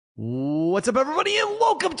What's up, everybody, and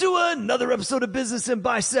welcome to another episode of Business and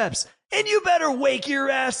Biceps. And you better wake your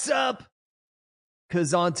ass up,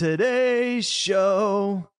 because on today's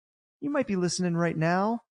show, you might be listening right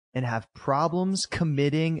now and have problems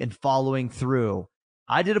committing and following through.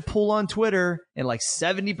 I did a poll on Twitter, and like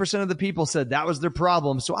 70% of the people said that was their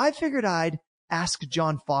problem. So I figured I'd ask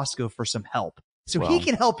John Fosco for some help. So he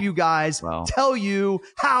can help you guys tell you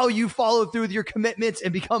how you follow through with your commitments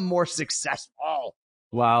and become more successful.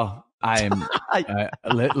 Wow.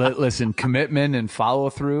 Listen, commitment and follow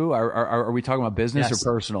through. Are we talking about business or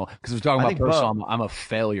personal? Because if we're talking about personal, I'm a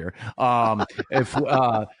failure. I'm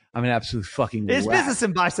an absolute fucking It's whack. Business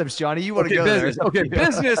and Biceps, Johnny. You want to go business. there. Okay,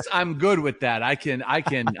 business. I'm good with that. I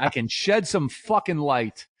can shed some fucking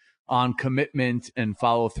light on commitment and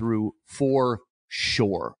follow through for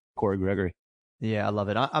sure. Corey Gregory. Yeah, I love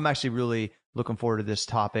it. I'm actually really looking forward to this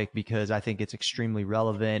topic because I think it's extremely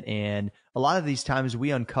relevant. And a lot of these times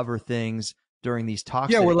we uncover things during these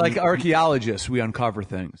talks. Yeah, we're like archaeologists. We uncover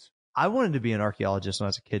things. I wanted to be an archaeologist when I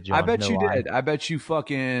was a kid, John. I bet you did. I bet you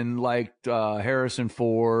fucking liked Harrison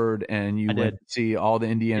Ford, and you went to see all the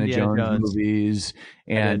Indiana Jones movies,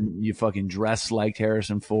 and you fucking dressed like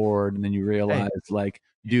Harrison Ford, and then you realized, like,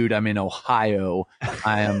 dude, I'm in Ohio.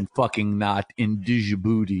 I am fucking not in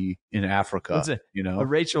Djibouti in Africa. You know, I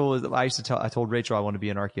told Rachel I want to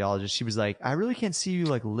be an archaeologist. She was like, I really can't see you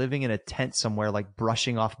like living in a tent somewhere, like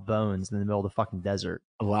brushing off bones in the middle of the fucking desert.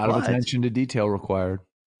 A lot of attention to detail required.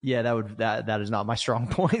 Yeah, that is not my strong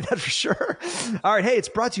point, that's for sure. All right, hey, it's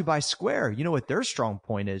brought to you by Square. You know what their strong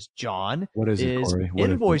point is, John? What is it, Corey?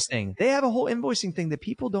 Invoicing. They have a whole invoicing thing that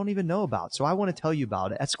people don't even know about. So I want to tell you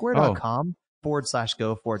about it at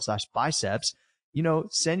square.com/go/biceps. You know,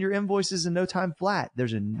 send your invoices in no time flat.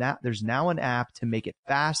 There's now an app to make it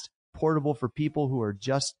fast, portable for people who are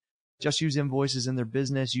just use invoices in their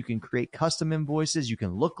business. You can create custom invoices. You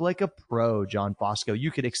can look like a pro, John Fosco. You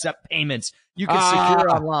could accept payments. You can secure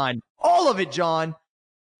online. All of it, John.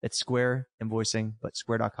 It's Square invoicing, but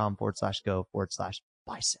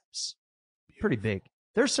square.com/go/biceps. Pretty big.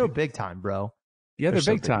 They're so big time, bro. Yeah, they're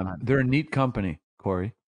big time. They're a neat company,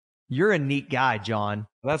 Corey. You're a neat guy, John.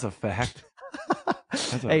 That's a fact.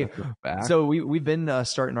 So we've been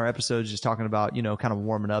starting our episodes just talking about, you know, kind of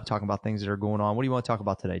warming up, talking about things that are going on. What do you want to talk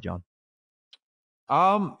about today, John?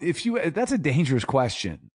 That's a dangerous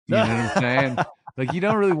question. You know what I'm saying? Like, you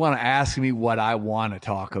don't really want to ask me what I want to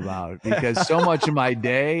talk about, because so much of my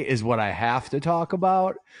day is what I have to talk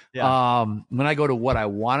about. Yeah. When I go to what I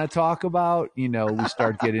want to talk about, you know,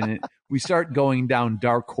 we start going down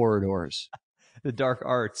dark corridors. The dark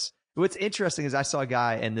arts. What's interesting is I saw a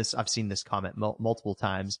guy, and I've seen this comment multiple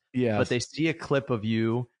times. Yeah, but they see a clip of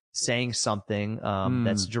you saying something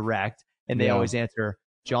that's direct, and they always answer,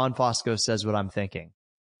 John Fosco says what I'm thinking.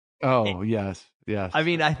 Oh, yes. I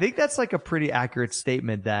mean, I think that's like a pretty accurate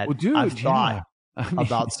statement that I've thought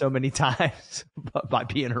about so many times by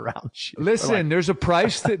being around you. Listen, there's a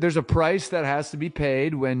price that has to be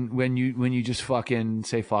paid when you just fucking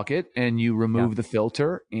say fuck it and you remove the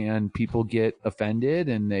filter, and people get offended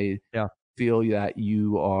and they feel that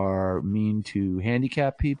you are mean to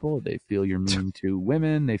handicapped people. They feel you're mean to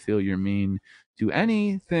women. They feel you're mean to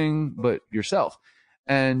anything but yourself.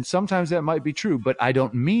 And sometimes that might be true, but I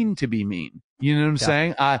don't mean to be mean. You know what I'm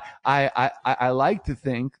saying? I like to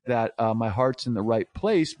think that my heart's in the right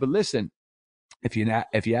place. But listen, if you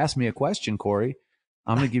ask me a question, Corey,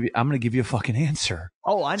 I'm gonna give you a fucking answer.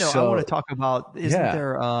 Oh, I know. So, I want to talk about. Isn't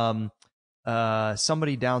there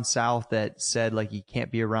somebody down south that said like you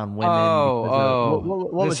can't be around women?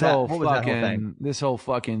 What was that? What was that whole thing? This whole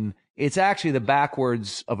fucking. It's actually the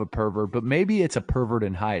backwards of a pervert, but maybe it's a pervert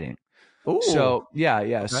in hiding. Ooh. So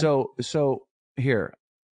okay. So here,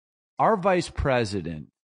 our vice president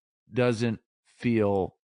doesn't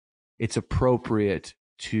feel it's appropriate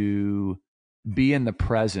to be in the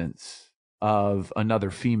presence of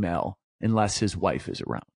another female unless his wife is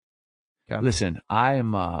around. Okay. Listen,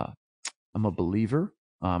 I'm a believer.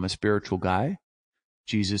 I'm a spiritual guy.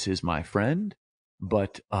 Jesus is my friend,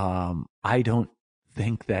 but I don't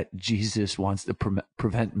think that Jesus wants to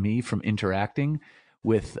prevent me from interacting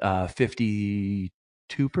with 52%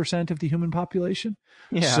 of the human population.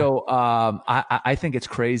 Yeah. So I think it's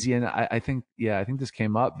crazy, and I think this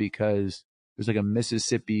came up because there's like a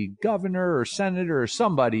Mississippi governor or senator or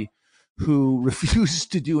somebody who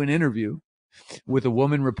refused to do an interview with a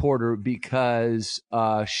woman reporter because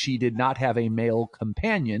she did not have a male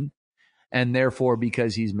companion, and therefore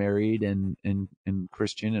because he's married and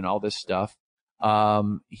Christian and all this stuff,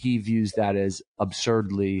 he views that as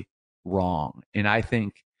absurdly wrong. And I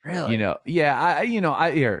think Really?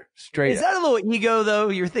 Here, straight. Is that a little ego though?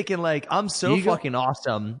 You're thinking like, I'm so Ego? fucking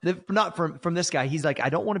awesome. Not from this guy. He's like, I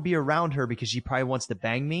don't want to be around her because she probably wants to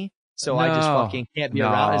bang me. So I just fucking can't be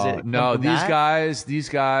around. Is it? No, these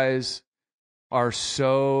guys are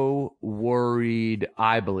so worried,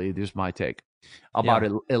 I believe, there's my take, about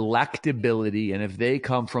electability. And if they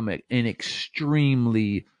come from an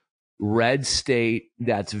extremely red state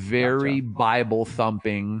that's very Bible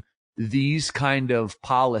thumping, these kind of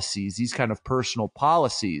policies, these kind of personal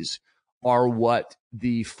policies are what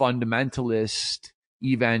the fundamentalist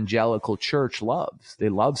evangelical church loves. They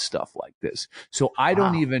love stuff like this. So I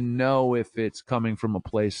don't even know if it's coming from a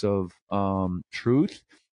place of truth,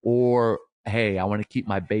 or hey, I want to keep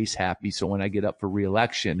my base happy so when I get up for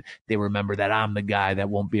re-election, they remember that I'm the guy that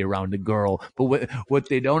won't be around a girl. But what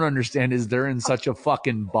they don't understand is they're in such a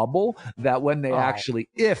fucking bubble that when they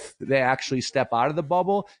if they actually step out of the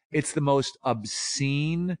bubble, it's the most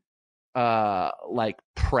obscene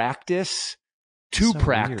practice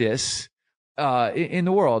in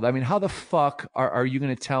the world. I mean, how the fuck are you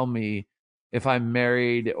going to tell me if I'm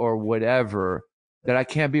married or whatever that I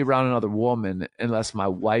can't be around another woman unless my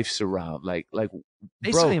wife's around? Like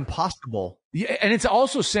basically impossible. Yeah, and it's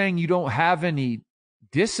also saying you don't have any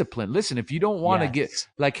discipline. Listen, if you don't want to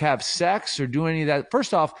have sex or do any of that,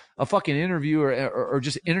 first off, a fucking interview or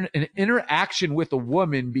just an interaction with a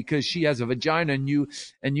woman because she has a vagina and you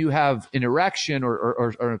have an erection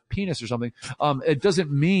or a penis or something, it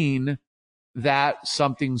doesn't mean that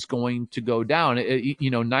something's going to go down.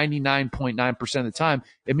 99.9% of the time,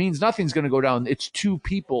 it means nothing's going to go down. It's two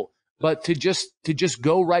people. But to just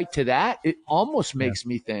go right to that, it almost makes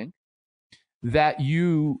me think that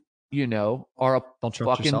you are a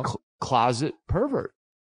fucking closet pervert.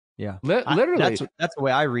 Yeah. Literally. That's the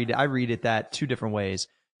way I read it. I read it that two different ways.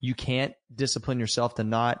 You can't discipline yourself to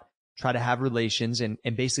not try to have relations and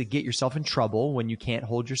basically get yourself in trouble when you can't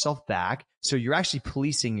hold yourself back. So you're actually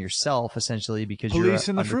policing yourself essentially because you're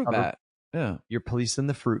policing the fruit bat. Yeah. You're policing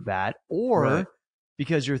the fruit bat, or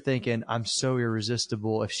because you're thinking, I'm so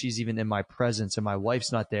irresistible if she's even in my presence and my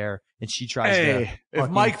wife's not there and she tries to. If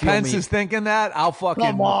Mike Pence is thinking that, I'll fucking.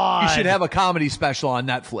 Come on. You should have a comedy special on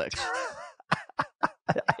Netflix.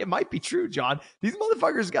 It might be true, John. These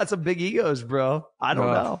motherfuckers got some big egos, bro. I don't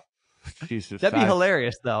know. Jesus, that'd be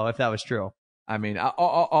hilarious though if that was true. I mean,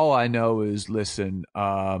 all I know is, listen,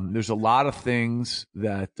 there's a lot of things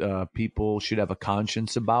that people should have a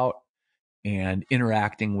conscience about, and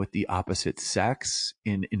interacting with the opposite sex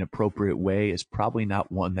in an appropriate way is probably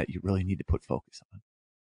not one that you really need to put focus on.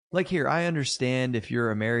 Like here, I understand if you're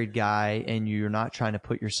a married guy and you're not trying to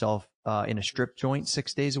put yourself in a strip joint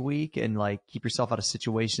 6 days a week and like keep yourself out of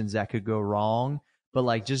situations that could go wrong, but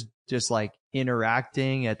like just like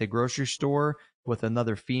interacting at the grocery store with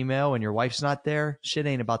another female and your wife's not there, shit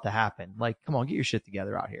ain't about to happen. Like, come on, get your shit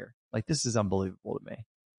together out here. Like, this is unbelievable to me.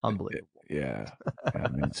 Unbelievable. Yeah. I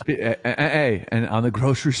mean, hey, and on the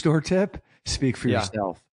grocery store tip, speak for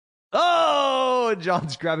yourself. Oh,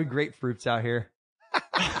 John's grabbing grapefruits out here.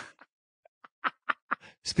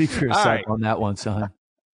 Speak for yourself on that one, son.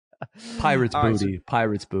 Pirate's booty.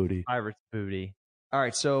 Pirate's booty. Pirate's booty. All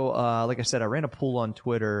right. So, like I said, I ran a poll on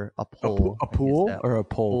Twitter. A poll or a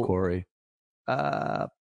poll, Corey?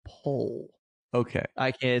 Poll. Okay.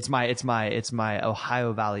 I can't. It's my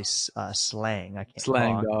Ohio Valley slang. I can't.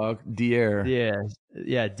 Slang, dog. Dier.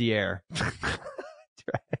 Yeah. Dier.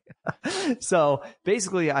 So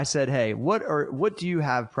basically, I said, hey, what do you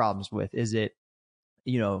have problems with? Is it,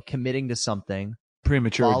 committing to something,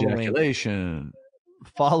 premature ejaculation,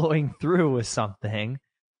 following through with something,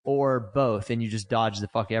 or both, and you just dodge the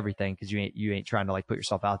fuck everything because you ain't trying to like put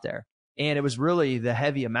yourself out there? And it was really the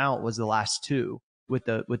heavy amount was the last two, with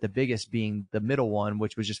the biggest being the middle one,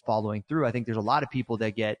 which was just following through. I think there's a lot of people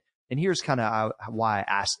that get, and here's kind of why I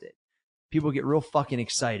asked it. People get real fucking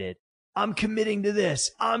excited. I'm committing to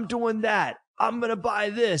this. I'm doing that. I'm going to buy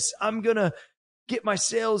this. I'm going to get my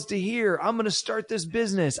sales to here. I'm going to start this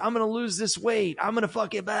business. I'm going to lose this weight. I'm going to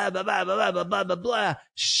fucking blah, blah, blah, blah, blah, blah, blah, blah.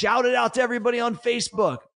 Shout it out to everybody on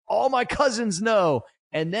Facebook. All my cousins know.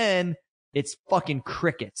 And then it's fucking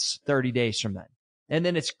crickets 30 days from then. And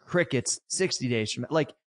then it's crickets 60 days from then.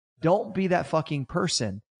 Like, don't be that fucking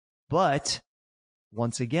person. But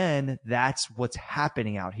once again, that's what's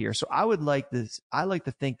happening out here. So I like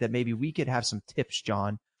to think that maybe we could have some tips,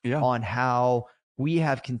 John, on how we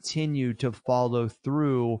have continued to follow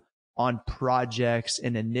through on projects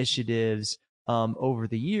and initiatives over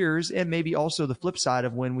the years, and maybe also the flip side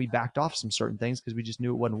of when we backed off some certain things because we just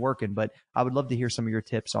knew it wasn't working. But I would love to hear some of your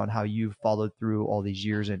tips on how you've followed through all these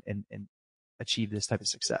years and achieve this type of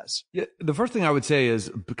success? Yeah, the first thing I would say is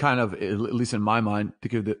kind of, at least in my mind, to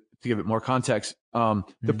give it more context.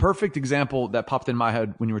 The perfect example that popped in my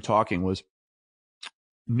head when you were talking was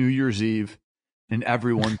New Year's Eve and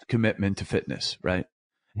everyone's commitment to fitness, right?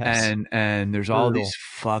 Yes. And there's all these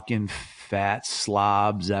fucking fat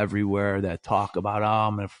slobs everywhere that talk about, oh,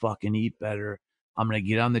 I'm gonna fucking eat better. I'm gonna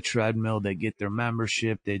get on the treadmill. They get their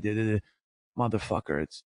membership. They did it. Motherfucker,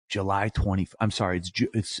 it's July 20. I'm sorry,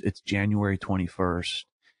 it's January 21st,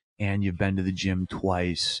 and you've been to the gym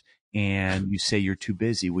twice, and you say you're too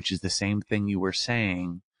busy, which is the same thing you were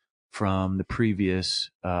saying from the previous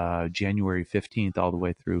January 15th all the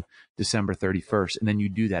way through December 31st. And then you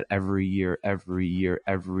do that every year.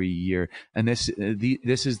 And this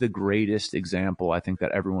is the greatest example I think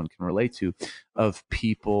that everyone can relate to of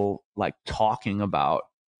people like talking about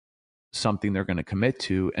something they're going to commit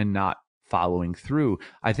to and not following through.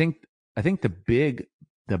 I think the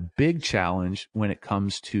big challenge when it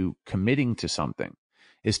comes to committing to something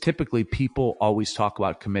is typically people always talk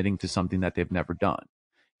about committing to something that they've never done.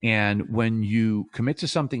 And when you commit to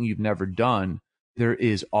something you've never done, there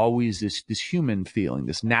is always this human feeling,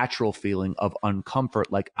 this natural feeling of uncomfort,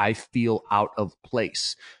 like I feel out of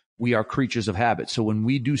place. We are creatures of habit. So when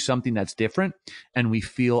we do something that's different and we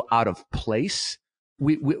feel out of place,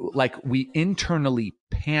 we internally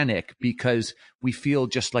panic because we feel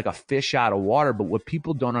just like a fish out of water. But what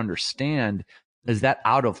people don't understand is that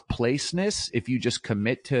out of placeness, if you just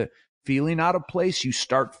commit to feeling out of place, you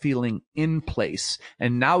start feeling in place.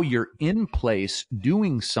 And now you're in place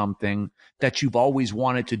doing something that you've always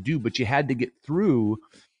wanted to do, but you had to get through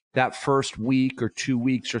that first week or 2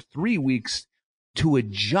 weeks or 3 weeks to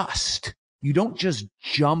adjust. You don't just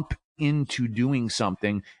jump into doing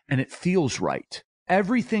something and it feels right.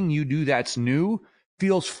 Everything you do that's new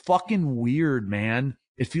feels fucking weird, man.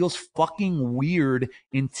 It feels fucking weird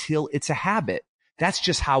until it's a habit. That's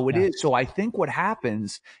just how it is. So I think what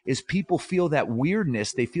happens is people feel that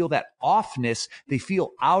weirdness. They feel that offness. They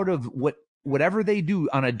feel out of whatever they do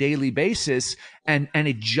on a daily basis. And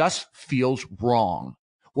it just feels wrong.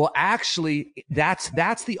 Well, actually, that's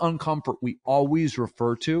the uncomfort we always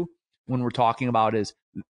refer to when we're talking about is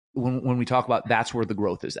when we talk about that's where the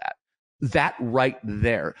growth is at. That right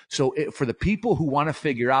there. So for the people who want to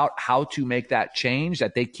figure out how to make that change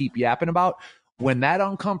that they keep yapping about, when that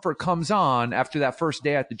uncomfort comes on after that first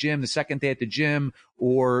day at the gym, the second day at the gym,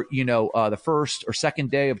 or, the first or second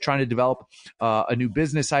day of trying to develop a new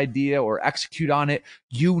business idea or execute on it,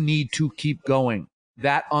 you need to keep going.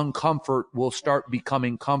 That uncomfort will start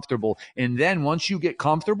becoming comfortable. And then once you get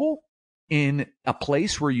comfortable in a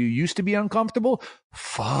place where you used to be uncomfortable,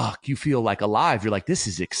 you feel like alive. You're like, this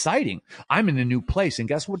is exciting. I'm in a new place. And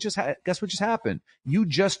guess what just happened? You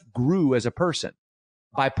just grew as a person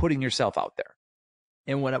by putting yourself out there.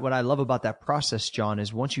 And what I love about that process, John,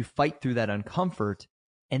 is once you fight through that uncomfort,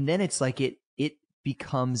 and then it's like it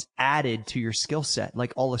becomes added to your skill set.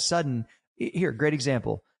 Like all of a sudden, here, great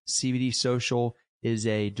example. CBD Social is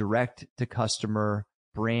a direct to customer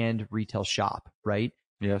brand retail shop, right?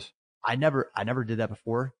 Yes. I never did that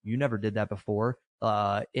before. You never did that before.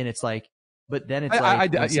 And it's like, but then it's I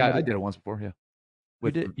did it once before.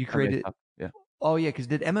 Yeah. You created. Yeah. Oh yeah. Cause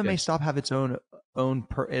did MMA Stop have its own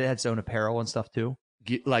it had its own apparel and stuff too?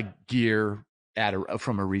 Like gear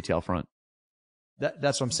from a retail front.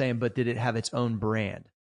 That's what I'm saying. But did it have its own brand?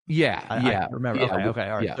 Yeah. I remember. Yeah, okay.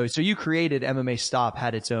 All right. Yeah. So you created MMA Stop,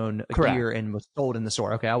 had its own Correct. gear and was sold in the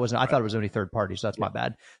store. Okay. I thought it was only third party. So that's my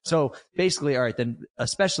bad. So basically, all right, then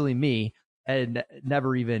especially me and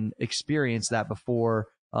never even experienced that before.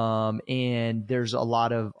 And there's a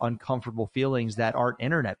lot of uncomfortable feelings that aren't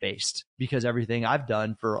internet based because everything I've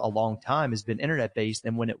done for a long time has been internet based.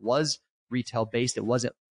 And when it was retail based, it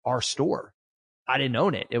wasn't our store. I didn't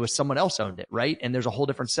own it. It was someone else owned it. Right. And there's a whole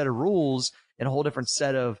different set of rules and a whole different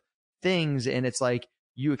set of things. And it's like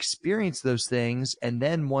you experience those things. And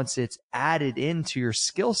then once it's added into your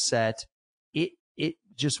skill set, it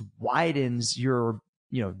just widens your,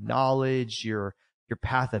 knowledge, your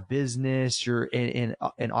path of business, your and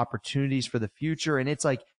opportunities for the future. And it's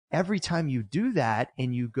like every time you do that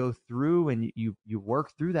and you go through and you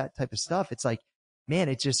work through that type of stuff, it's like, man,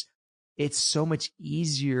 it's so much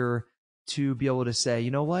easier to be able to say,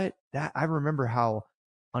 you know what, that I remember how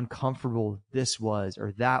uncomfortable this was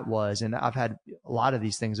or that was. And I've had a lot of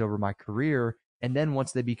these things over my career. And then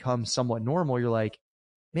once they become somewhat normal, you're like,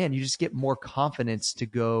 man, you just get more confidence to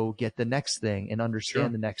go get the next thing and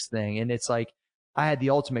understand the next thing. And it's like, I had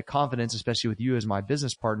the ultimate confidence, especially with you as my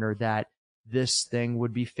business partner, that this thing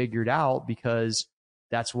would be figured out because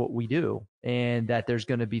that's what we do. And that there's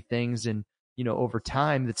going to be things and, over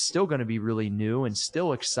time that's still going to be really new and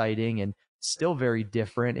still exciting and still very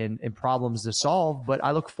different and problems to solve, but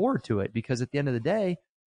I look forward to it because at the end of the day,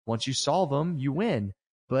 once you solve them, you win.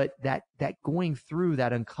 But that going through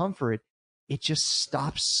that uncomfort, it just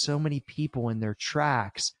stops so many people in their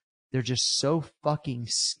tracks. They're just so fucking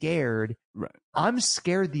scared. Right. I'm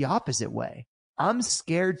scared the opposite way. I'm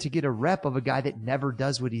scared to get a rep of a guy that never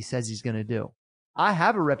does what he says he's going to do. I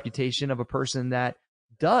have a reputation of a person that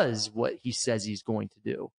does what he says he's going to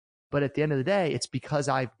do. But at the end of the day, it's because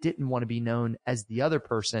I didn't want to be known as the other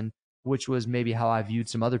person, which was maybe how I viewed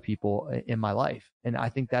some other people in my life. And I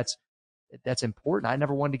think that's important. I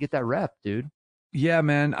never wanted to get that rep, dude. Yeah,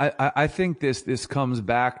 man. I think this comes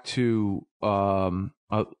back to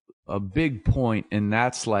a big point, and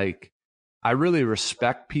that's like, I really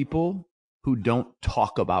respect people who don't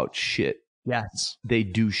talk about shit. Yes. They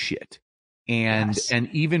do shit. And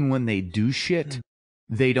even when they do shit,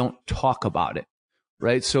 they don't talk about it.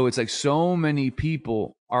 Right. So it's like so many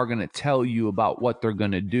people are going to tell you about what they're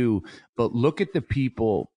going to do. But look at the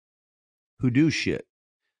people who do shit.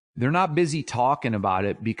 They're not busy talking about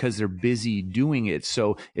it because they're busy doing it.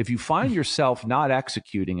 So if you find yourself not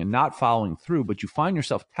executing and not following through, but you find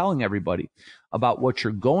yourself telling everybody about what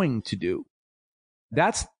you're going to do,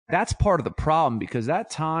 that's part of the problem, because that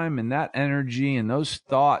time and that energy and those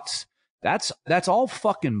thoughts, that's all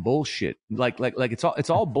fucking bullshit. Like it's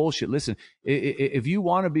all bullshit. Listen, if you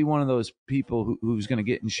want to be one of those people who's going to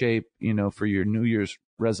get in shape, for your New Year's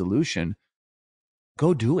resolution,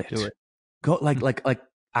 go do it. Go like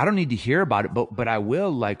I don't need to hear about it, but I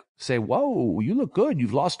will say, whoa, you look good.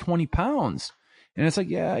 You've lost 20 pounds. And it's like,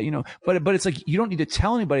 yeah, but it's like, you don't need to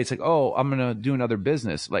tell anybody. It's like, oh, I'm going to do another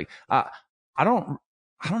business. Like, I don't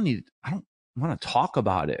want to talk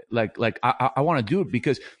about it. Like I want to do it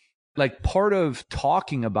because part of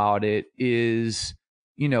talking about it is,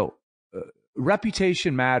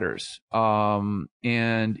 reputation matters.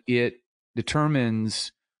 And it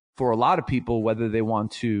determines for a lot of people whether they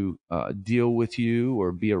want to deal with you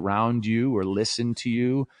or be around you or listen to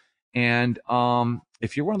you. And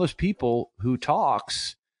if you're one of those people who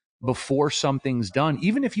talks before something's done,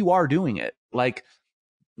 even if you are doing it, like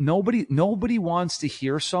nobody wants to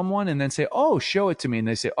hear someone and then say, oh, show it to me. And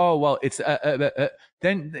they say, oh, well, it's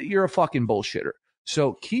then you're a fucking bullshitter.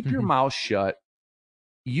 So keep your mouth shut,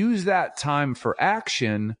 use that time for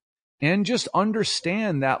action, and just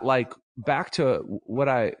understand that, back to what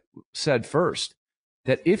I said first,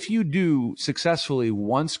 that if you do successfully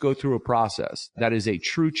once go through a process that is a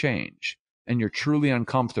true change and you're truly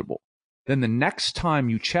uncomfortable, then the next time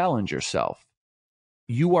you challenge yourself,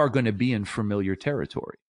 you are going to be in familiar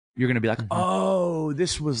territory. You're going to be like, oh,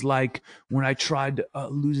 this was like when I tried to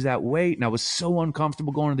lose that weight and I was so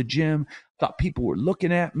uncomfortable going to the gym. Thought people were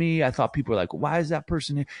looking at me. I thought people were like, why is that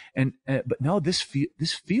person here? And but no, this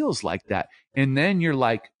feels like that. And then you're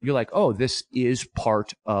like, oh, this is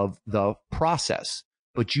part of the process.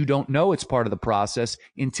 But you don't know it's part of the process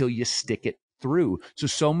until you stick it through.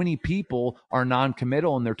 So many people are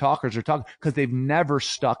non-committal and their talkers are talking because they've never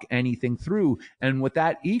stuck anything through. And what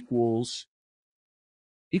that equals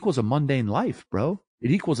a mundane life, bro.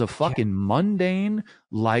 It equals a fucking mundane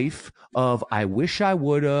life of I wish I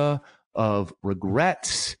woulda, of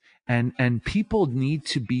regrets. And people need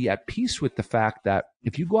to be at peace with the fact that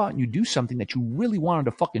if you go out and you do something that you really wanted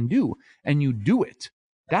to fucking do and you do it,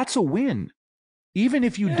 that's a win. Even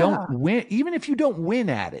if you don't win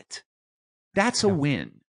at it, that's a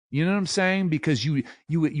win. You know what I'm saying? Because you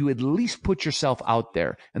at least put yourself out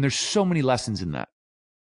there, and there's so many lessons in that.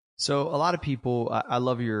 So a lot of people, I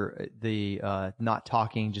love the not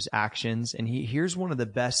talking, just actions. And here's one of the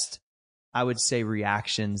best, I would say,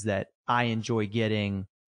 reactions that I enjoy getting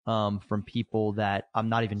from people that I'm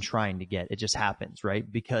not even trying to get. It just happens, right?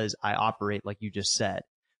 Because I operate like you just said.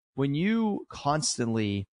 When you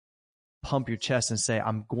constantly pump your chest and say,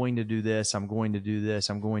 I'm going to do this, I'm going to do this,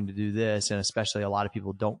 I'm going to do this, and especially a lot of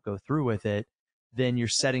people don't go through with it, then you're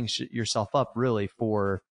setting yourself up really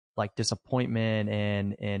for disappointment,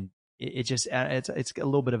 and it's a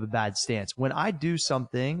little bit of a bad stance. When I do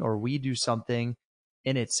something or we do something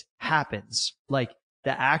and it happens, like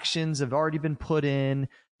the actions have already been put in,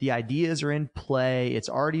 the ideas are in play, it's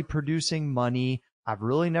already producing money, I've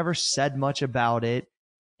really never said much about it.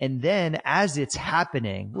 And then as it's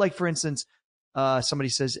happening, like for instance, somebody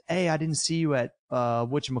says, hey, I didn't see you at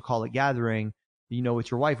whatchamacallit gathering,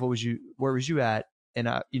 with your wife. Where was you at? And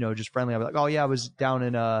just friendly, I'd be like, oh yeah, I was down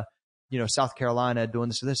in South Carolina doing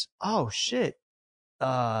this or this. Oh shit.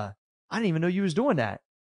 I didn't even know you was doing that.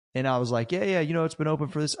 And I was like, yeah, it's been open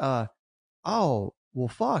for this. Oh, well,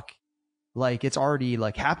 fuck. Like it's already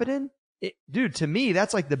happening. Dude, to me,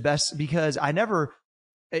 that's the best, because I never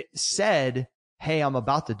said, hey, I'm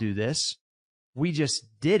about to do this. we just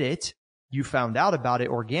did it. You found out about it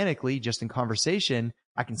organically, just in conversation.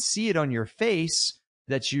 I can see it on your face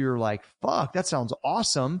that you're like, fuck, that sounds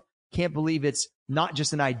awesome. Can't believe it's not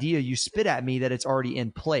just an idea you spit at me, that it's already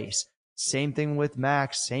in place. Same thing with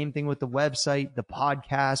Max, same thing with the website, the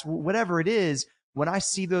podcast, whatever it is. When I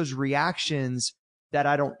see those reactions that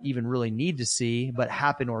I don't even really need to see, but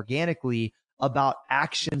happen organically about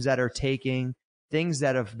actions that are taking, things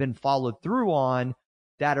that have been followed through on,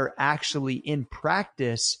 that are actually in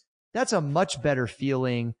practice, that's a much better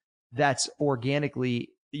feeling. That's organically,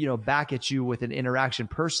 back at you with an interaction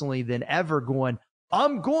personally than ever going,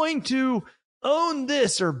 I'm going to own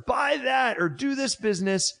this or buy that or do this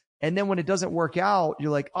business. And then when it doesn't work out,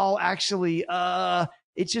 you're like, oh, actually,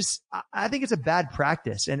 it's just, I think it's a bad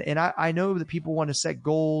practice. And I know that people want to set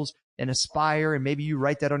goals and aspire, and maybe you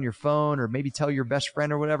write that on your phone or maybe tell your best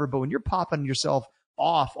friend or whatever. But when you're popping yourself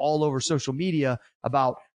off all over social media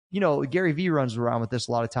about, Gary Vee runs around with this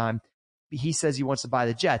a lot of time. He says he wants to buy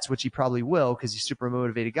the Jets, which he probably will because he's a super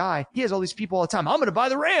motivated guy. He has all these people all the time. I'm going to buy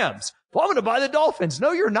the Rams. Well, I'm going to buy the Dolphins.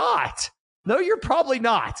 No, you're not. No, you're probably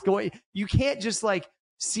not going. You can't just like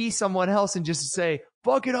see someone else and just say,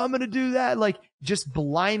 fuck it, I'm going to do that. Like just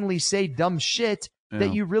blindly say dumb shit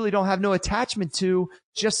that you really don't have no attachment to,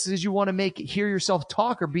 just as you want to hear yourself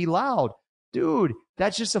talk or be loud. Dude,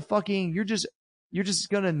 that's just a fucking, you're just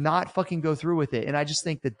going to not fucking go through with it. And I just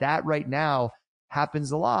think that right now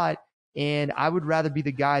happens a lot. And I would rather be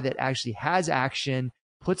the guy that actually has action,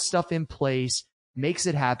 puts stuff in place, makes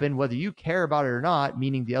it happen, whether you care about it or not,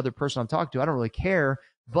 meaning the other person I'm talking to, I don't really care.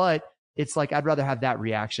 But it's like, I'd rather have that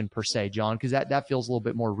reaction per se, John, because that feels a little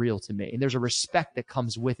bit more real to me. And there's a respect that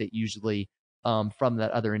comes with it usually from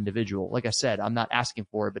that other individual. Like I said, I'm not asking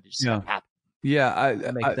for it, but it just happens. Yeah.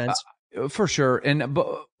 That makes sense. For sure. And,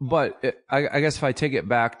 but I guess if I take it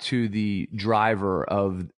back to the driver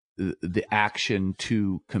of the action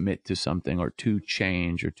to commit to something or to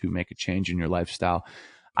change or to make a change in your lifestyle,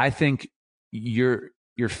 I think you're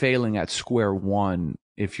failing at square one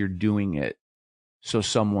if you're doing it so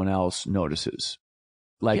someone else notices.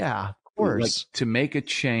 Like, yeah, of course. Like to make a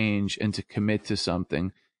change and to commit to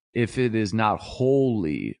something, if it is not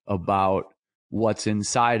wholly about what's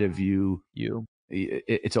inside of you,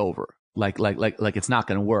 it's over. Like it's not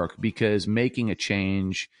going to work, because making a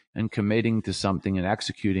change and committing to something and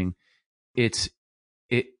executing, it's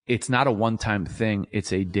not a one-time thing.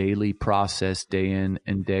 It's a daily process, day in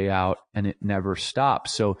and day out, and it never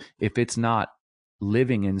stops. So if it's not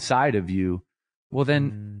living inside of you, well,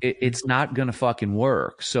 then it's not going to fucking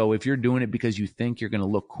work. So if you're doing it because you think you're going to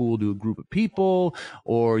look cool to a group of people,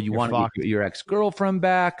 or you want to get your ex-girlfriend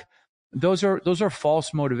back, those are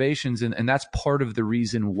false motivations. And that's part of the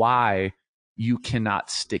reason why you cannot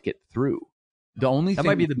stick it through. The only that thing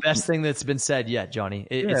might be the best thing that's been said yet, Johnny.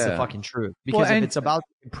 It's the fucking truth. Because if it's about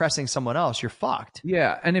impressing someone else, you're fucked.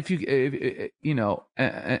 Yeah. And if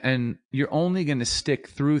and you're only going to stick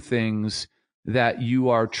through things that you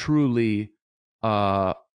are truly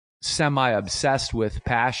semi-obsessed with,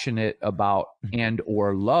 passionate about, and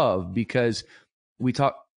or love, because we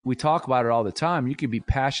talk about it all the time. You can be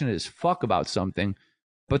passionate as fuck about something,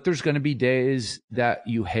 but there's going to be days that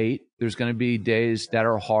you hate. There's going to be days that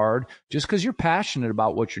are hard. Just because you're passionate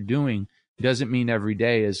about what you're doing doesn't mean every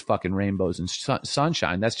day is fucking rainbows and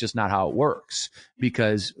sunshine. That's just not how it works,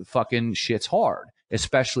 because fucking shit's hard,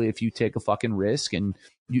 especially if you take a fucking risk and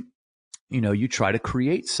you try to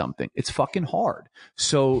create something. It's fucking hard.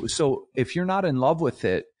 So if you're not in love with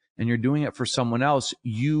it and you're doing it for someone else,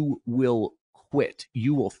 you will quit.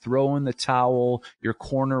 You will throw in the towel. Your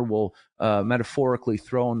corner will metaphorically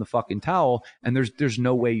throw in the fucking towel, and there's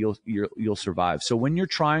no way you'll survive. So when you're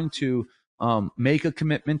trying to make a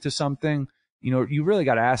commitment to something, you really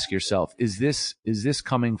got to ask yourself, is this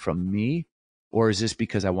coming from me, or is this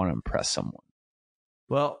because I want to impress someone?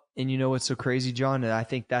 Well, and you know what's so crazy, John? And I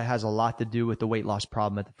think that has a lot to do with the weight loss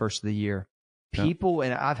problem at the first of the year. People,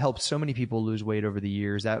 and I've helped so many people lose weight over the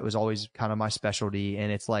years. That was always kind of my specialty.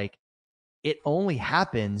 And it's like, it only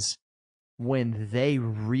happens when they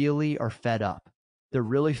really are fed up. They're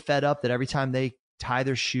really fed up that every time they tie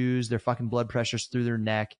their shoes, their fucking blood pressure's through their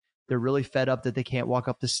neck. They're really fed up that they can't walk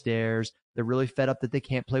up the stairs. They're really fed up that they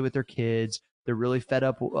can't play with their kids. They're really fed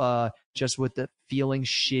up just with the feeling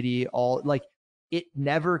shitty. It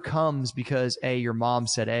never comes because, hey, your mom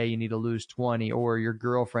said, hey, you need to lose 20, or your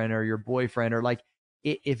girlfriend or your boyfriend, or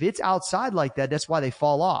if it's outside like that, that's why they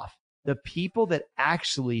fall off. The people that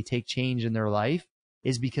actually take change in their life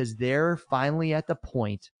is because they're finally at the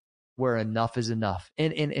point where enough is enough.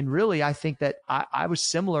 And really, I think that I was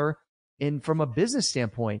similar from a business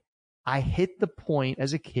standpoint. I hit the point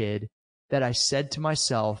as a kid that I said to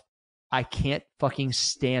myself, I can't fucking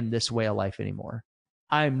stand this way of life anymore.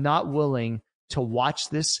 I'm not willing to watch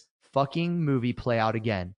this fucking movie play out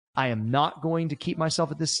again. I am not going to keep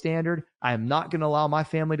myself at this standard. I am not going to allow my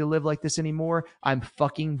family to live like this anymore. I'm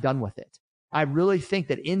fucking done with it. I really think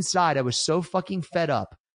that inside I was so fucking fed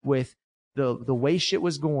up with the way shit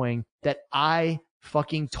was going that I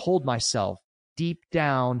fucking told myself deep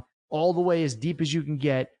down, all the way as deep as you can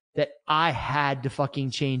get, that I had to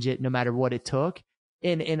fucking change it no matter what it took.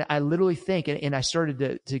 And I literally think, and I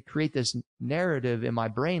started to create this narrative in my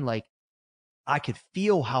brain, like I could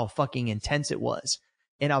feel how fucking intense it was.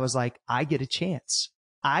 And I was like, I get a chance.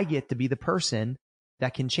 I get to be the person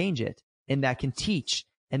that can change it and that can teach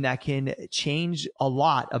and that can change a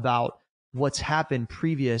lot about what's happened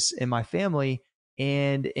previous in my family.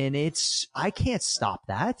 And I can't stop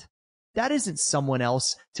that. That isn't someone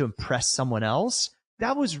else to impress someone else.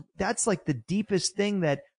 That's like the deepest thing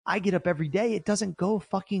that I get up every day. It doesn't go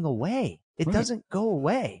fucking away. It doesn't go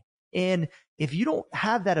away. And if you don't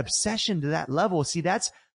have that obsession to that level, see,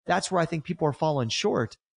 that's where I think people are falling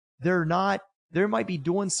short. They might be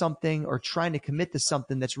doing something or trying to commit to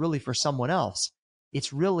something that's really for someone else.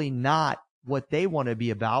 It's really not what they want to be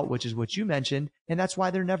about, which is what you mentioned. And that's why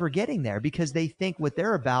they're never getting there, because they think what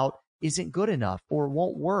they're about isn't good enough or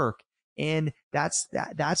won't work. And that's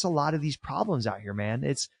a lot of these problems out here, man.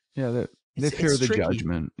 They fear the tricky.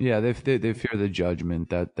 judgment. Yeah, they fear the judgment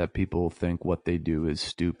that people think what they do is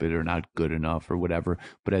stupid or not good enough or whatever.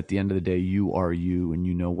 But at the end of the day, you are you, and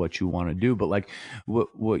you know what you want to do. But like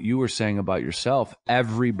what you were saying about yourself,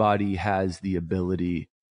 everybody has the ability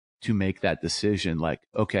to make that decision. Like,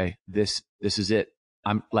 okay, this is it.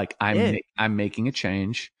 I'm making a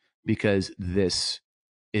change because this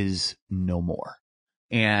is no more.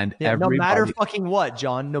 And no matter fucking what,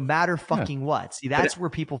 John, no matter fucking what. See, that's where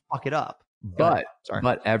people fuck it up. But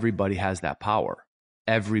everybody has that power.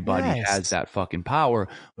 Everybody has that fucking power.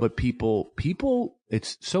 But people,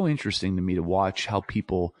 it's so interesting to me to watch how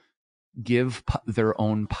people give their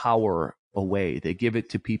own power away. They give it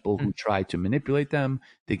to people who try to manipulate them.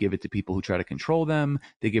 They give it to people who try to control them.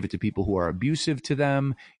 They give it to people who are abusive to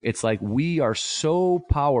them. It's like we are so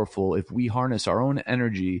powerful if we harness our own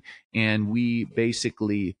energy and we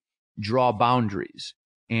basically draw boundaries.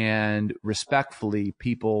 And respectfully,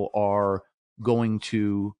 we are going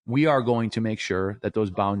to make sure that those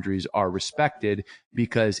boundaries are respected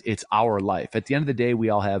because it's our life. At the end of the day, we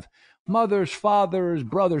all have mothers, fathers,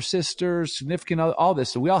 brothers, sisters, significant other, all this.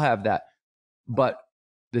 So we all have that. But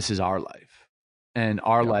this is our life, and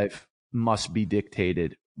our life must be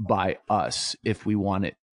dictated by us if we want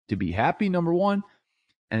it to be happy, number one,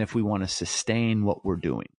 and if we want to sustain what we're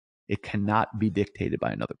doing. It cannot be dictated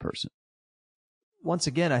by another person. Once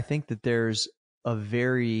again, I think that there's a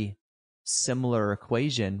very similar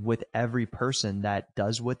equation with every person that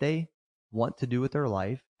does what they want to do with their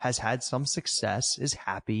life, has had some success, is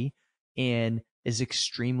happy, and is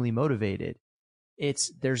extremely motivated.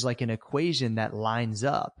 There's like an equation that lines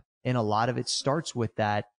up, and a lot of it starts with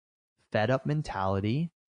that fed up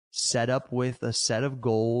mentality, set up with a set of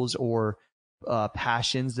goals or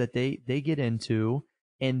passions that they get into,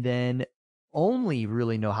 and then only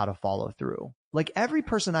really know how to follow through. Like every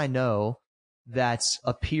person I know that's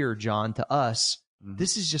a peer, John, to us,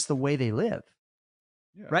 this is just the way they live.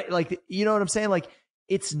 Yeah. Right? Like, you know what I'm saying? Like,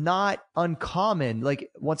 it's not uncommon.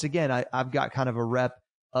 Like, once again, I've got kind of a rep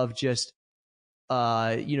of just,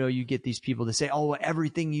 you get these people that say, oh,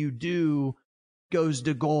 everything you do goes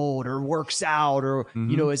to gold or works out or,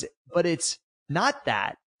 but it's not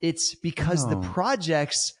that. It's because the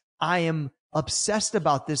projects, I am obsessed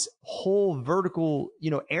about this whole vertical,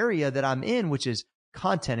 area that I'm in, which is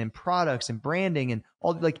content and products and branding and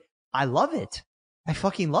all. Like, I love it. I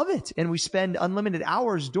fucking love it. And we spend unlimited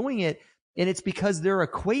hours doing it. And it's because their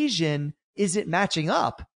equation isn't matching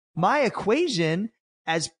up. My equation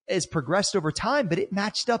has progressed over time, but it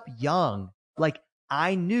matched up young. Like,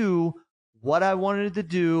 I knew what I wanted to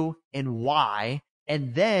do and why,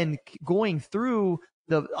 and then going through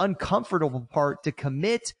the uncomfortable part to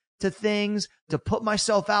commit to things, to put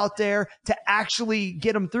myself out there, to actually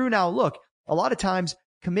get them through. Now, look, a lot of times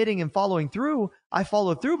committing and following through, I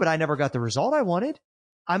followed through, but I never got the result I wanted.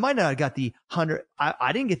 I might not have got the 100.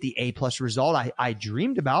 I didn't get the A+ result I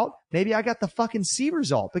dreamed about. Maybe I got the fucking C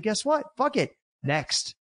result, but guess what? Fuck it.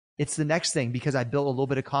 Next. It's the next thing because I built a little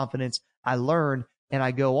bit of confidence. I learn and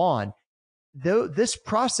I go on. Though this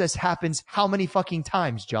process happens how many fucking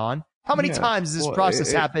times, John? How many times does this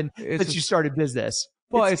process happen since you started business?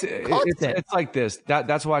 Well, it's like this.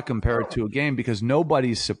 That's why I compare it to a game, because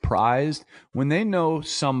nobody's surprised when they know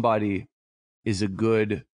somebody is a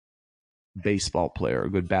good baseball player, a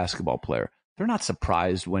good basketball player. they're not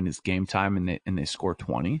surprised when it's game time and they score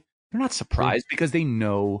 20. They're not surprised because they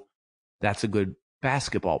know that's a good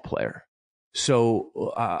basketball player.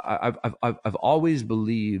 So I've always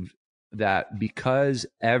believed that because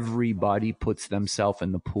everybody puts themselves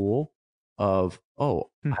in the pool of,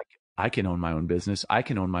 I can own my own business. I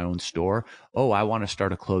can own my own store. Oh, I want to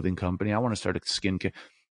start a clothing company. I want to start a skincare.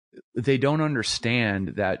 They don't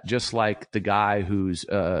understand that just like the guy who's,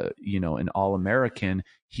 an All-American,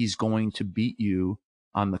 he's going to beat you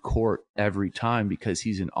on the court every time because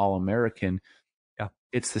he's an All-American. Yeah.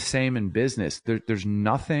 It's the same in business. There's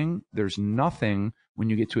nothing when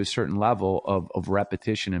you get to a certain level of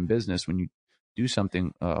repetition in business, when you do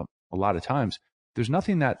something a lot of times, there's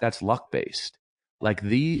nothing that's luck based. Like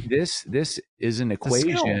this is an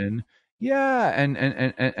equation. Yeah.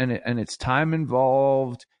 And it's time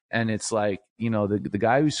involved. And it's like, the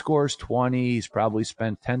guy who scores 20, he's probably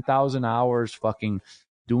spent 10,000 hours fucking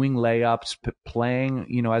doing layups,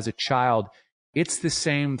 playing, as a child. It's the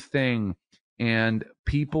same thing. And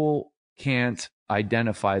people can't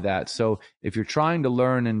identify that. So if you're trying to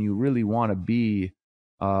learn and you really want to be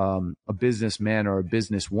a businessman or a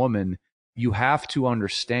businesswoman, you have to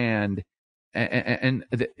understand. And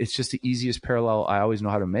it's just the easiest parallel I always know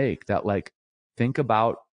how to make, that like, think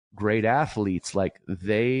about great athletes. Like,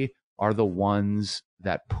 they are the ones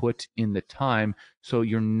that put in the time. So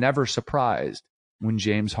you're never surprised when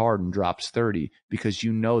James Harden drops 30, because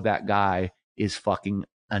that guy is fucking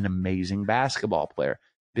an amazing basketball player.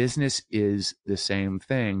 Business is the same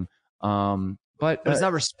thing. But it's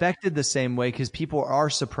not respected the same way, because people are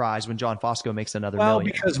surprised when John Fosco makes another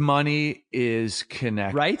million. Because money is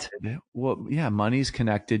connected. Right? Well, yeah, money's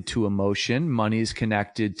connected to emotion. Money's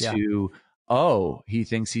connected to, he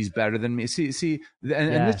thinks he's better than me. See,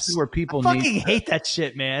 and this is where people fucking hate that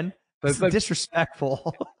shit, man. It's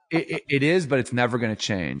disrespectful. It is, but it's never going to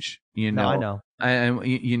change. No, I know. And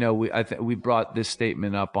we brought this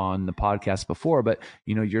statement up on the podcast before, but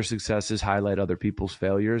your successes highlight other people's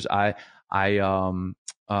failures. I've been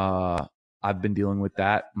dealing with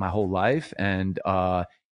that my whole life, and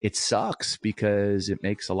it sucks because it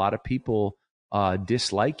makes a lot of people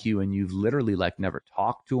dislike you, and you've literally like never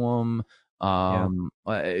talked to them,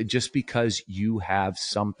 just because you have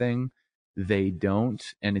something they don't,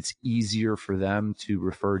 and it's easier for them to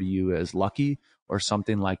refer to you as lucky or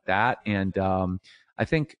something like that. And I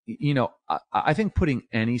think I think putting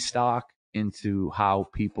any stock into how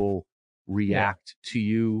people react to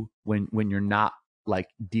you when you're not like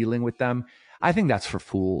dealing with them, I think that's for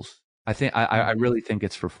fools. I really think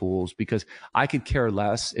it's for fools, because I could care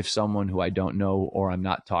less if someone who I don't know or I'm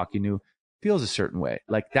not talking to feels a certain way.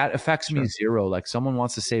 Like, that affects me zero. Like, someone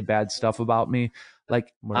wants to say bad stuff about me,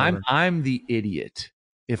 like, whatever. I'm the idiot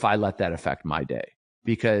if I let that affect my day,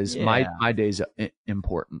 because my day's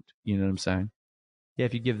important. You know what I'm saying? Yeah.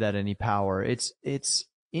 If you give that any power, it's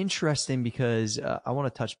interesting, because I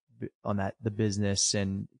want to touch on that, the business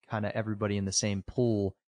and kind of everybody in the same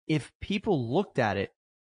pool. If people looked at it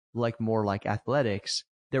like more like athletics,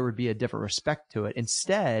 there would be a different respect to it.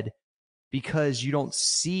 Instead, because you don't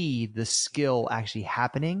see the skill actually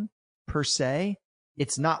happening per se,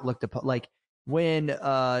 it's not looked upon. Like, when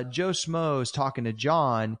Joe Smo is talking to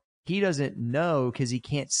John, he doesn't know, because he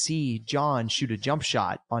can't see John shoot a jump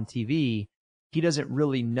shot on TV. He doesn't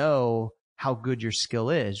really know how good your skill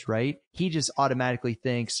is, right? He just automatically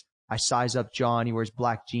thinks, I size up John. He wears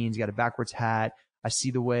black jeans, got a backwards hat. I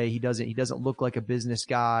see the way he doesn't look like a business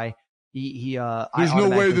guy. There's no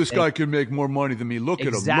way this guy can make more money than me. Look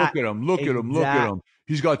at him. Look at him.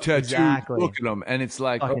 He's got tattoos. Exactly. Look at him. And it's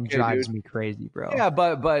like, fucking drives me crazy, bro. Yeah,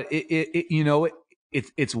 but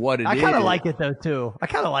it's what it is. I kind of like it though too. I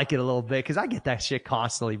kind of like it a little bit, because I get that shit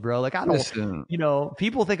constantly, bro. Like, I don't,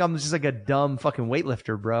 people think I'm just like a dumb fucking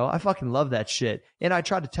weightlifter, bro. I fucking love that shit. And I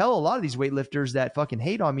try to tell a lot of these weightlifters that fucking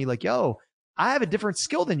hate on me, like, yo, I have a different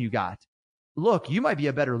skill than you got. Look, you might be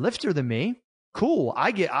a better lifter than me. Cool.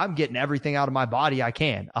 I'm getting everything out of my body I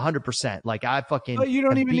can, 100%. Like, I fucking. But you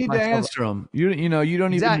don't even need to answer them. You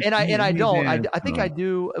don't even. I think I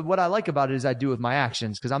do. What I like about it is I do with my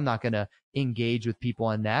actions, because I'm not gonna engage with people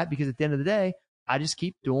on that, because at the end of the day, I just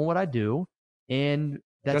keep doing what I do, and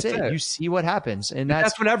that's it. You see what happens, and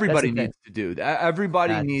that's what everybody needs to do.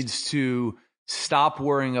 Everybody needs to stop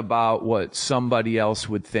worrying about what somebody else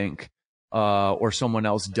would think, or someone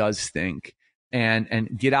else does think.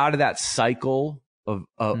 And get out of that cycle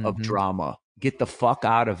of drama. Get the fuck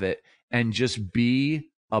out of it, and just be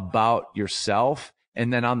about yourself.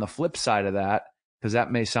 And then on the flip side of that, because that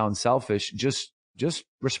may sound selfish, just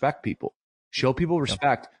respect people. Show people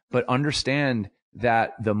respect, but understand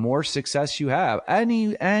that the more success you have,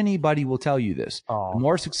 anybody will tell you this. The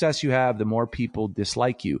more success you have, the more people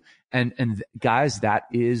dislike you. And guys, that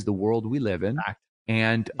is the world we live in.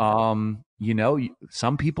 And you know,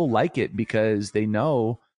 some people like it because they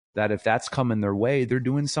know that if that's coming their way, they're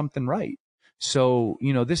doing something right. So,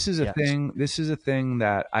 you know, this is a thing. This is a thing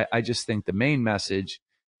that I just think the main message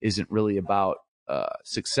isn't really about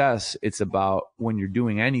success. It's about when you're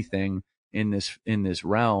doing anything in this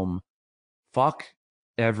realm, fuck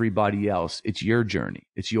everybody else. It's your journey.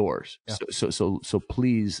 It's yours. Yeah. So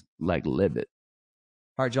please, like, live it.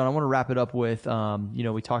 All right, John, I want to wrap it up with, you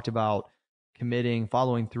know, we talked about committing,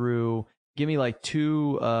 following through. Give me like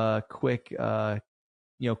two quick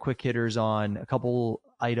hitters on a couple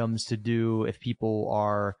items to do if people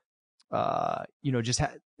are, you know, just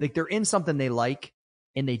like they're in something they like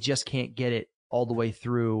and they just can't get it all the way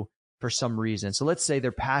through for some reason. So let's say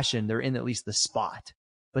their passion, they're in at least the spot,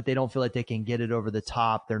 but they don't feel like they can get it over the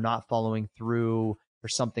top. They're not following through, or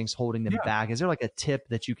something's holding them back. Is there like a tip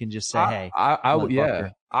that you can just say, hey,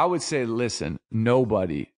 I would say, listen,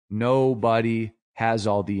 nobody has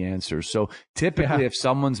all the answers. So typically if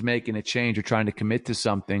someone's making a change or trying to commit to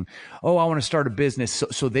something, I want to start a business.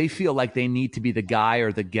 So they feel like they need to be the guy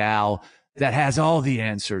or the gal that has all the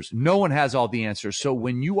answers. No one has all the answers. So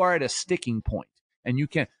when you are at a sticking point and you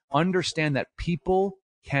can understand that people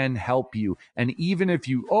can help you. And even if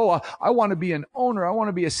you, I want to be an owner, I want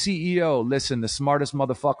to be a CEO. Listen, the smartest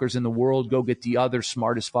motherfuckers in the world go get the other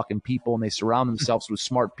smartest fucking people, and they surround themselves with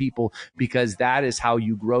smart people, because that is how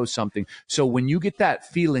you grow something. So when you get that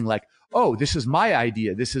feeling like, this is my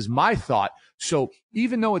idea, this is my thought, so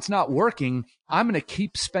even though it's not working, I'm going to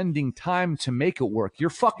keep spending time to make it work.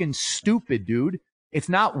 You're fucking stupid, dude. It's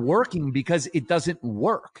not working because it doesn't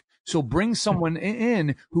work. So bring someone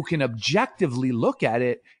in who can objectively look at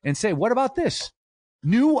it and say, what about this?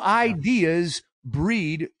 New ideas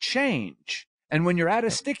breed change. And when you're at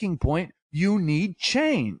a sticking point, you need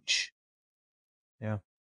change. Yeah,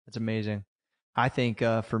 that's amazing. I think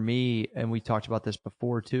for me, and we talked about this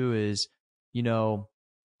before too, is, you know,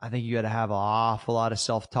 I think you got to have an awful lot of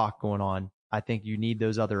self-talk going on. I think you need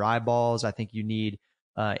those other eyeballs. I think you need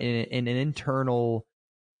an internal,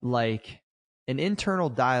 an internal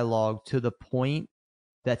dialogue to the point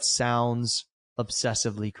that sounds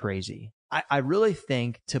obsessively crazy. I really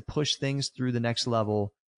think to push things through the next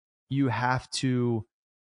level, you have to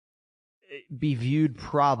be viewed,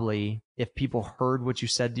 probably, if people heard what you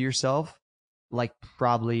said to yourself, like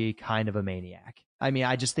probably kind of a maniac. I mean,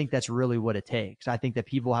 I just think that's really what it takes. I think that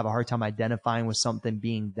people have a hard time identifying with something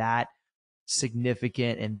being that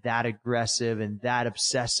significant and that aggressive and that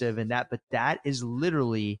obsessive but that is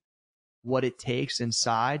literally what it takes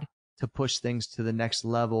inside to push things to the next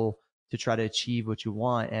level to try to achieve what you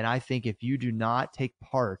want. And I think if you do not take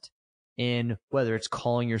part in, whether it's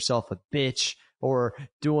calling yourself a bitch or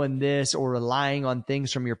doing this or relying on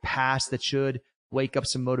things from your past that should wake up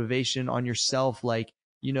some motivation on yourself, like,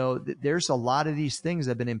 you know, there's a lot of these things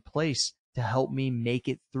that have been in place to help me make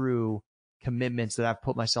it through commitments that I've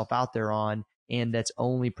put myself out there on, and that's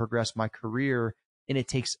only progressed my career. And it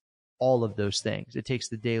takes all of those things. It takes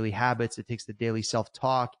the daily habits. It takes the daily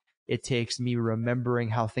self-talk. It takes me remembering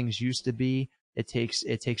how things used to be. It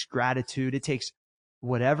takes gratitude. It takes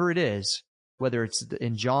whatever it is, whether it's,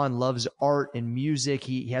 and John loves art and music.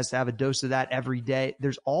 He has to have a dose of that every day.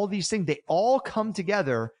 There's all these things. They all come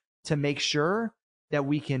together to make sure that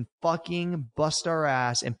we can fucking bust our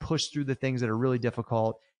ass and push through the things that are really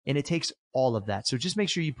difficult. And it takes all of that. So just make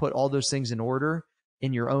sure you put all those things in order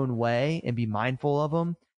in your own way and be mindful of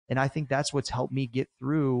them. And I think that's what's helped me get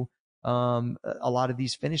through a lot of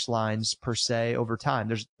these finish lines, per se, over time.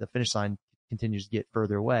 The finish line continues to get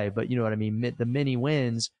further away, but you know what I mean? The mini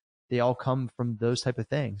wins, they all come from those type of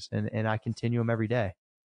things. And I continue them every day.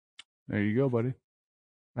 There you go, buddy.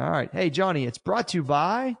 All right. Hey, Johnny, it's brought to you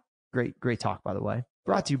by, great talk, by the way,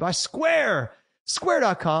 brought to you by Square.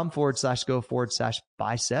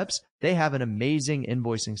 Square.com/go/biceps. They have an amazing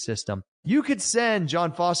invoicing system. You could send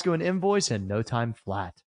John Fosco an invoice in no time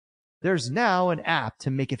flat. There's now an app to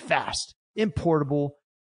make it fast and portable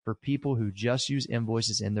for people who just use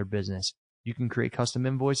invoices in their business. You can create custom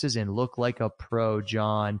invoices and look like a pro,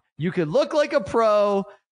 John. You could look like a pro.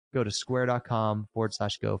 Go to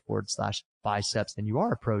square.com/go/biceps. And you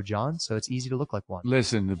are a pro, John, so it's easy to look like one.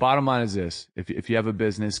 Listen, the bottom line is this. If you have a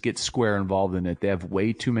business, get Square involved in it. They have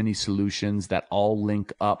way too many solutions that all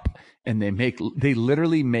link up, and they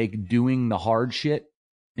literally make doing the hard shit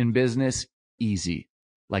in business easy.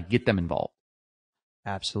 Like, get them involved.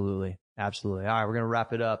 Absolutely. Absolutely. All right, we're going to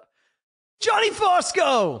wrap it up. Johnny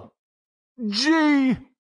Fosco! G!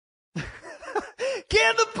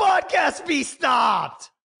 Can the podcast be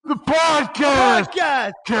stopped? The podcast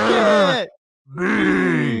Can't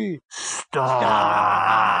be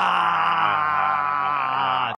stopped.